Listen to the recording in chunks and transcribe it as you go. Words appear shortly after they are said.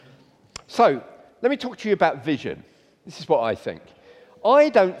So, let me talk to you about vision. This is what I think. I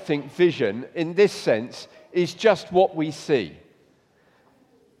don't think vision, in this sense, is just what we see.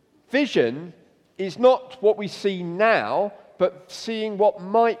 Vision is not what we see now, but seeing what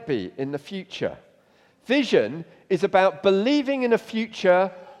might be in the future. Vision is about believing in a future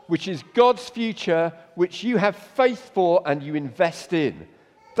which is God's future, which you have faith for and you invest in.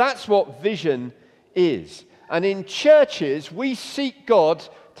 That's what vision is. And in churches, we seek God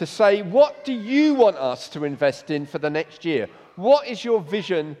to say, what do you want us to invest in for the next year? What is your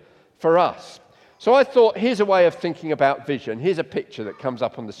vision for us? So I thought, here's a way of thinking about vision. Here's a picture that comes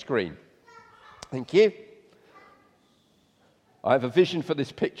up on the screen. Thank you. I have a vision for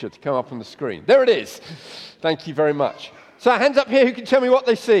this picture to come up on the screen. There it is. Thank you very much. So hands up here who can tell me what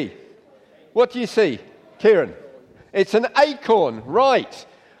they see. What do you see? Kieran. It's an acorn, right.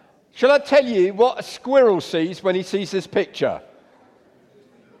 Shall I tell you what a squirrel sees when he sees this picture?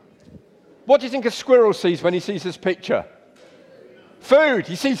 What do you think a squirrel sees when he sees this picture? Food.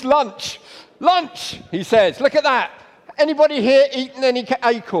 He sees lunch. Lunch, he says. Look at that. Anybody here eaten any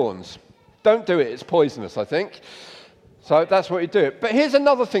acorns? Don't do it. It's poisonous, I think. So that's what you do. But here's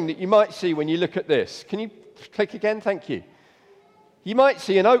another thing that you might see when you look at this. Can you click again? Thank you. You might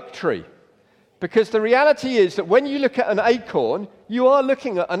see an oak tree. Because the reality is that when you look at an acorn, you are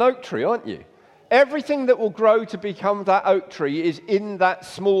looking at an oak tree, aren't you? Everything that will grow to become that oak tree is in that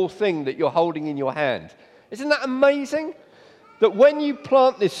small thing that you're holding in your hand. Isn't that amazing? That when you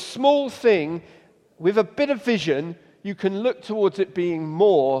plant this small thing with a bit of vision, you can look towards it being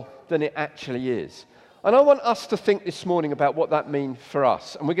more than it actually is. And I want us to think this morning about what that means for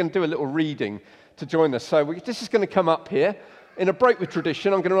us. And we're going to do a little reading to join us. So this is going to come up here. In a break with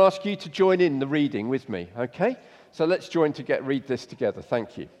tradition, I'm going to ask you to join in the reading with me, okay? So let's join to read this together.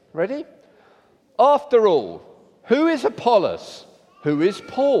 Thank you. Ready? After all, who is Apollos? Who is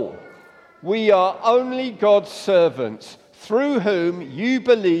Paul? We are only God's servants, through whom you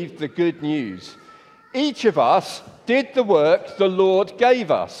believed the good news. Each of us did the work the Lord gave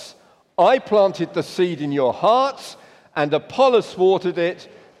us. I planted the seed in your hearts, and Apollos watered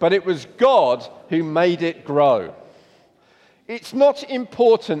it, but it was God who made it grow. It's not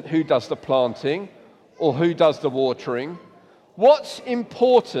important who does the planting or who does the watering. What's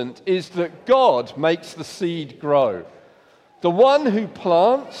important is that God makes the seed grow. The one who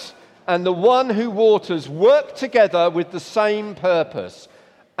plants and the one who waters work together with the same purpose,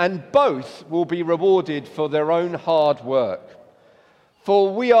 and both will be rewarded for their own hard work.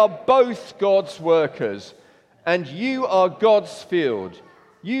 For we are both God's workers, and you are God's field.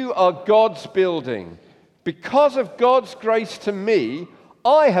 You are God's building. Because of God's grace to me,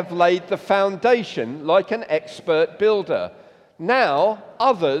 I have laid the foundation like an expert builder. Now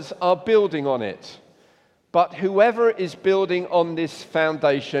others are building on it. But whoever is building on this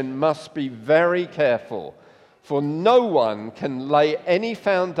foundation must be very careful, for no one can lay any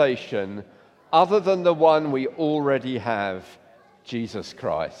foundation other than the one we already have, Jesus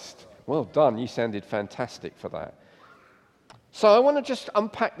Christ. Well done, you sounded fantastic for that. So I want to just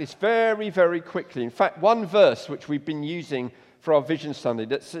unpack this very, very quickly. In fact, one verse which we've been using for our Vision Sunday,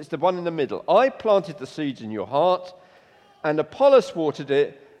 it's the one in the middle. I planted the seeds in your heart, and Apollos watered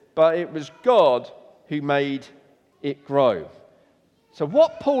it, but it was God who made it grow. So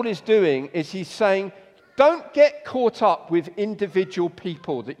what Paul is doing is he's saying, don't get caught up with individual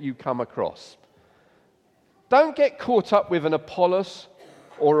people that you come across. Don't get caught up with an Apollos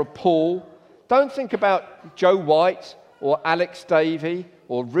or a Paul. Don't think about Joe White or Alex Davey,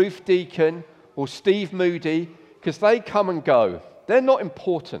 or Ruth Deacon, or Steve Moody, because they come and go. They're not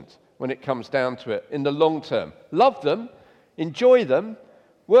important when it comes down to it in the long term. Love them, enjoy them,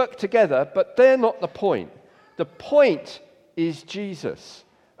 work together, but they're not the point. The point is Jesus,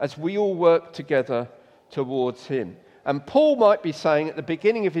 as we all work together towards him. And Paul might be saying at the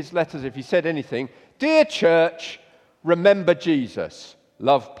beginning of his letters, if he said anything, "Dear church, remember Jesus.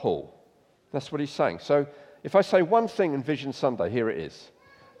 Love Paul." That's what he's saying. So if I say one thing in Vision Sunday, here it is.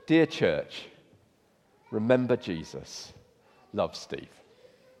 Dear church, remember Jesus. Love Steve.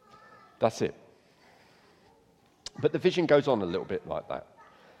 That's it. But the vision goes on a little bit like that.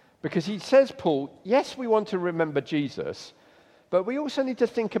 Because he says, Paul, yes, we want to remember Jesus, but we also need to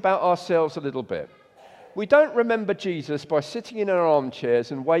think about ourselves a little bit. We don't remember Jesus by sitting in our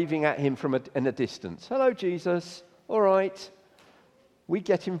armchairs and waving at him from in a distance. Hello, Jesus. All right. We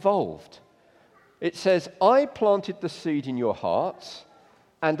get involved. It says, I planted the seed in your hearts,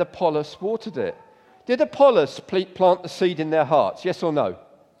 and Apollos watered it. Did Apollos plant the seed in their hearts? Yes or no?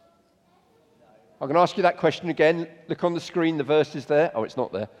 I'm going to ask you that question again. Look on the screen, the verse is there. Oh, it's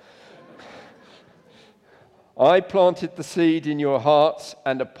not there. I planted the seed in your hearts,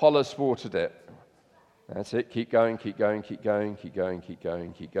 and Apollos watered it. That's it. Keep going, keep going, keep going, keep going, keep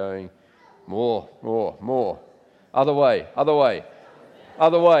going, keep going. More, more, more. Other way, other way,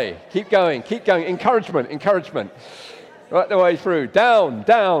 other way. Keep going, keep going. Encouragement, encouragement. Right the way through. Down,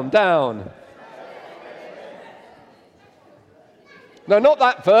 down, down. No, not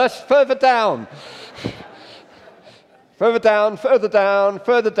that verse. Further down. Further down, further down,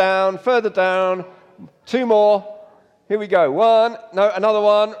 further down, further down. 2 more. Here we go. 1. No, another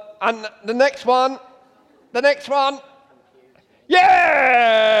one. And the next one. The next one.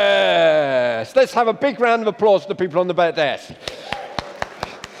 Yes! Let's have a big round of applause for the people on the desk.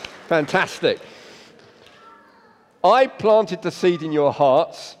 Fantastic. I planted the seed in your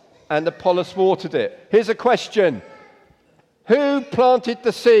hearts, and Apollos watered it. Here's a question. Who planted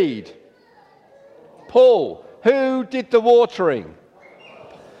the seed? Paul. Who did the watering?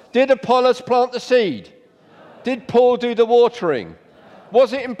 Did Apollos plant the seed? Did Paul do the watering?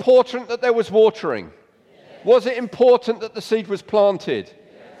 Was it important that there was watering? Was it important that the seed was planted?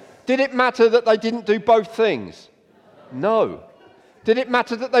 Did it matter that they didn't do both things? No. Did it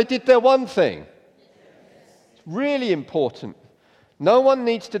matter that they did their one thing? It's really important. No one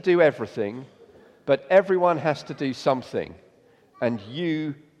needs to do everything, but everyone has to do something. And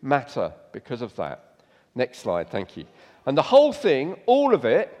you matter because of that. Next slide, thank you. And the whole thing, all of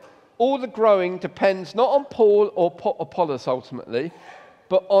it, all the growing depends not on Paul or Apollos ultimately,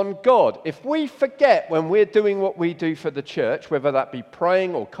 but on God. If we forget when we're doing what we do for the church, whether that be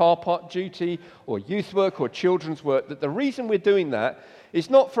praying or car park duty or youth work or children's work, that the reason we're doing that is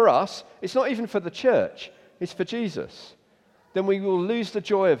not for us, it's not even for the church, it's for Jesus, then we will lose the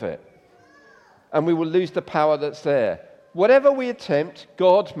joy of it and we will lose the power that's there. Whatever we attempt,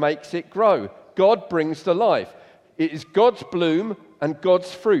 God makes it grow. God brings the life. It is God's bloom and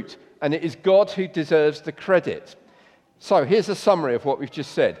God's fruit, and it is God who deserves the credit. So here's a summary of what we've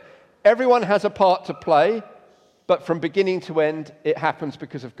just said. Everyone has a part to play, but from beginning to end, it happens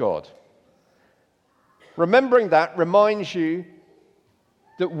because of God. Remembering that reminds you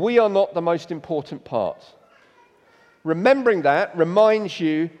that we are not the most important part. Remembering that reminds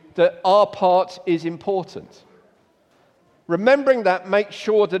you that our part is important. Remembering that makes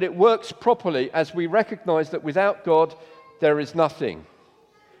sure that it works properly as we recognize that without God, there is nothing.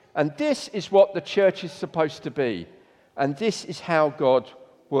 And this is what the church is supposed to be. And this is how God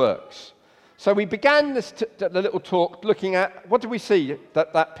works. So we began the little talk looking at, what did we see,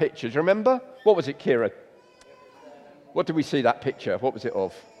 that picture? Do you remember? What was it, Kira? What did we see that picture? What was it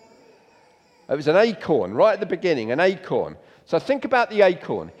of? It was an acorn, right at the beginning, an acorn. So think about the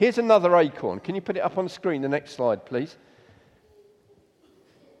acorn. Here's another acorn. Can you put it up on the screen, the next slide, please?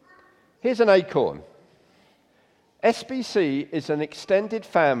 Here's an acorn. SBC is an extended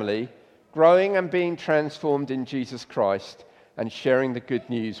family growing and being transformed in Jesus Christ and sharing the good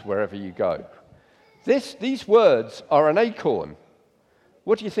news wherever you go. These words are an acorn.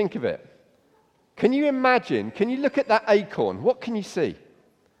 What do you think of it? Can you imagine, can you look at that acorn? What can you see?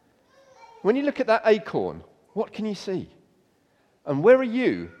 When you look at that acorn, what can you see? And where are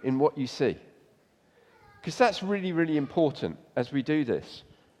you in what you see? Because that's really, really important as we do this.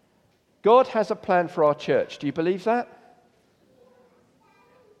 God has a plan for our church. Do you believe that?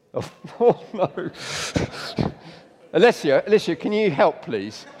 Oh no. Alicia, can you help,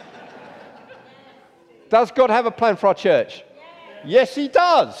 please? Does God have a plan for our church? Yes, he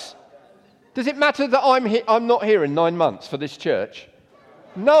does. Does it matter that I'm not here in 9 months for this church?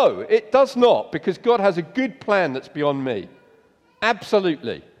 No, it does not, because God has a good plan that's beyond me.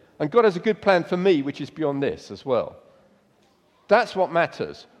 Absolutely. And God has a good plan for me, which is beyond this as well. That's what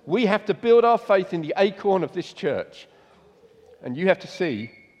matters. We have to build our faith in the acorn of this church. And you have to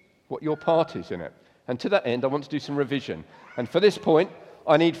see what your part is in it. And to that end, I want to do some revision. And for this point,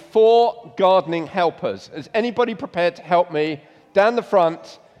 I need 4 gardening helpers. Is anybody prepared to help me down the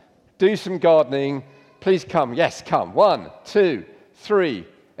front, do some gardening? Please come. Yes, come. 1, 2, 3.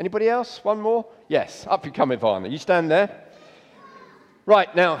 Anybody else? 1 more? Yes. Up you come, Ivana. You stand there.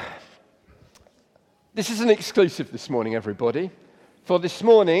 Right, now, this is an exclusive this morning, everybody. For this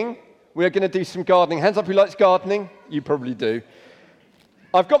morning, we're going to do some gardening. Hands up who likes gardening. You probably do.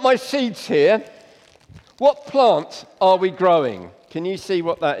 I've got my seeds here. What plant are we growing? Can you see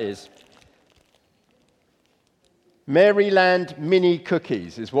what that is? Maryland mini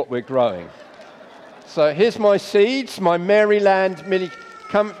cookies is what we're growing. So here's my seeds, my Maryland mini.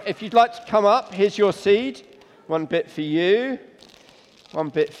 Come, if you'd like to come up, here's your seed. 1 bit for you. 1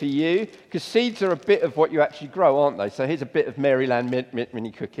 bit for you, because seeds are a bit of what you actually grow, aren't they? So here's a bit of Maryland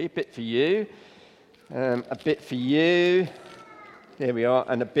mini cookie, a bit for you, a bit for you, there we are,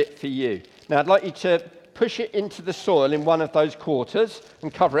 and a bit for you. Now I'd like you to push it into the soil in one of those quarters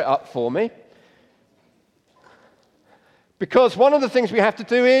and cover it up for me. Because one of the things we have to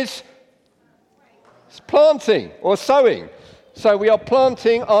do is planting or sowing. So we are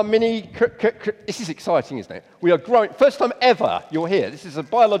planting our mini... This is exciting, isn't it? We are growing... First time ever you're here. This is a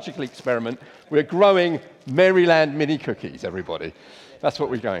biological experiment. We're growing Maryland mini cookies, everybody. That's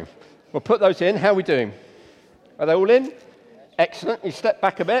what we're going. We'll put those in. How are we doing? Are they all in? Excellent. You step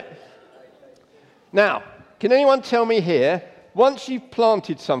back a bit. Now, can anyone tell me here, once you've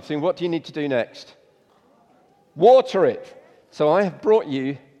planted something, what do you need to do next? Water it. So I have brought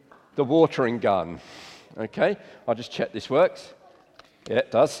you the watering gun. Okay, I'll just check this works. Yeah,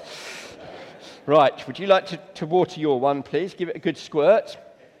 it does. Right, would you like to water your one, please? Give it a good squirt.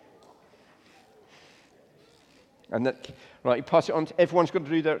 And that, right, you pass it on. Everyone's got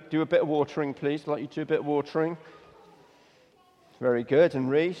to do a bit of watering, please. I'd like you to do a bit of watering. Very good. And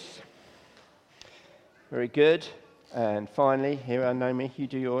Reese. Very good. And finally, here, Naomi, you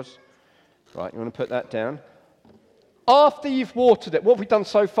do yours. Right, you want to put that down. After you've watered it, what have we done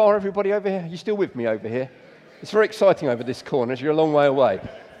so far, everybody over here? Are you still with me over here? It's very exciting over this corner as you're a long way away.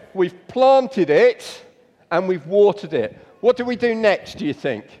 We've planted it and we've watered it. What do we do next, do you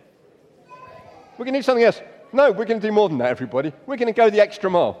think? We're going to do something else. No, we're going to do more than that, everybody. We're going to go the extra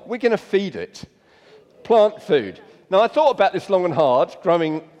mile. We're going to feed it. Plant food. Now, I thought about this long and hard,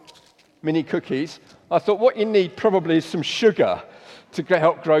 growing mini cookies. I thought what you need probably is some sugar to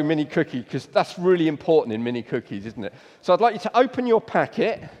help grow mini cookie, because that's really important in mini cookies, isn't it? So I'd like you to open your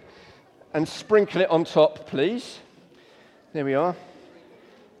packet and sprinkle it on top, please. There we are.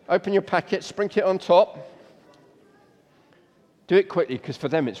 Open your packet, sprinkle it on top. Do it quickly, because for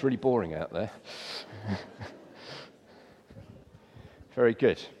them it's really boring out there. Very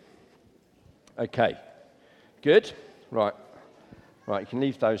good. Okay. Good. Right. Right, you can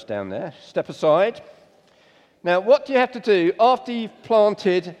leave those down there. Step aside. Now, what do you have to do after you've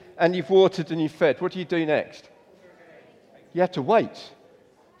planted and you've watered and you've fed? What do you do next? You have to wait.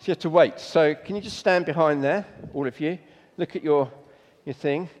 So you have to wait. So can you just stand behind there, all of you? Look at your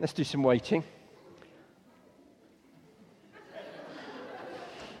thing. Let's do some waiting.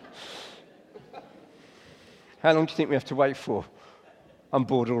 How long do you think we have to wait for? I'm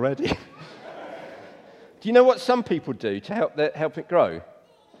bored already. Do you know what some people do to help it grow?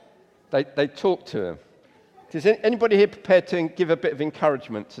 They talk to them. Is anybody here prepared to give a bit of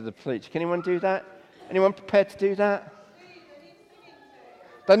encouragement to the police? Can anyone do that? Anyone prepared to do that?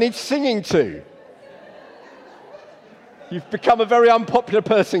 They need singing to. You've become a very unpopular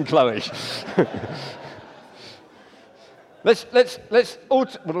person, Chloe. Let's all.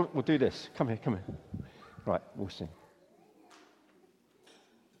 We'll do this. Come here. Right, we'll sing.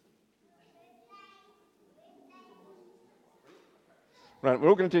 Right, we're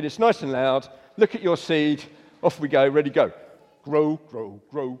all going to do this nice and loud. Look at your seed. Off we go. Ready, go. Grow, grow,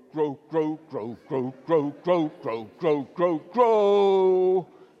 grow, grow, grow, grow, grow, grow, grow, grow, grow, grow, grow.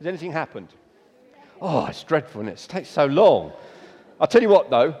 Has anything happened? Oh, it's dreadful, and it takes so long. I'll tell you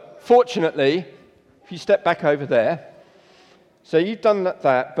what, though. Fortunately, if you step back over there, so you've done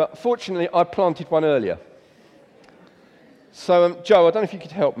that, but fortunately, I planted one earlier. So, Joe, I don't know if you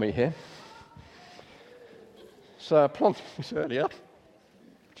could help me here. So I planted this earlier.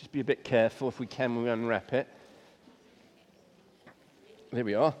 Just be a bit careful if we can when we unwrap it. There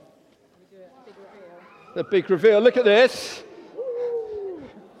we are. The big reveal. Look at this.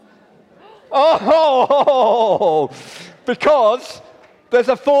 Oh! Because there's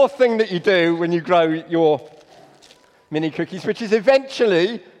a fourth thing that you do when you grow your mini cookies, which is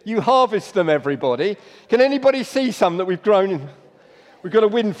eventually you harvest them, everybody. Can anybody see some that we've grown? We've got a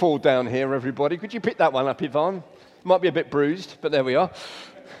windfall down here, everybody. Could you pick that one up, Yvonne? Might be a bit bruised, but there we are.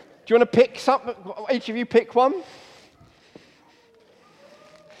 Do you want to pick some? Each of you pick one.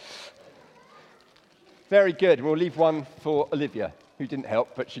 Very good. We'll leave one for Olivia, who didn't help,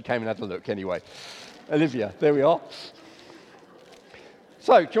 but she came and had a look anyway. Olivia, there we are.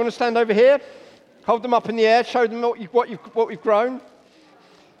 So, do you want to stand over here? Hold them up in the air. Show them what we've grown.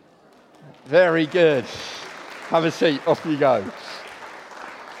 Very good. Have a seat. Off you go.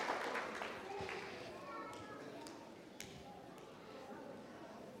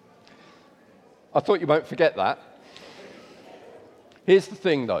 I thought you won't forget that. Here's the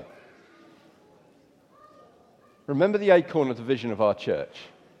thing, though. Remember the acorn of the vision of our church.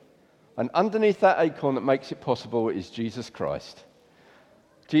 And underneath that acorn that makes it possible is Jesus Christ.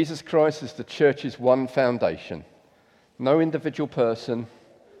 Jesus Christ is the church's one foundation. No individual person,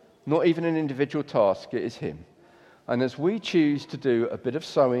 not even an individual task, it is him. And as we choose to do a bit of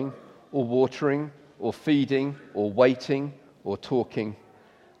sowing or watering or feeding or waiting or talking,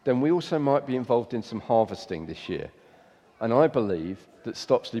 then we also might be involved in some harvesting this year. And I believe that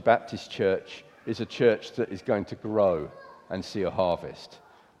Stopsley Baptist Church is a church that is going to grow and see a harvest.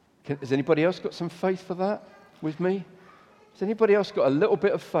 Has anybody else got some faith for that with me? Has anybody else got a little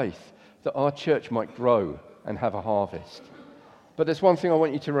bit of faith that our church might grow and have a harvest? But there's one thing I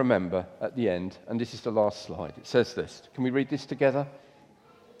want you to remember at the end, and this is the last slide. It says this. Can we read this together?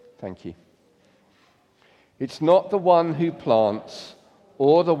 Thank you. It's not the one who plants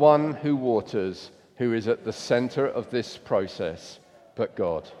or the one who waters who is at the center of this process, but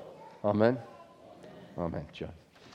God. Amen? Amen, Joe.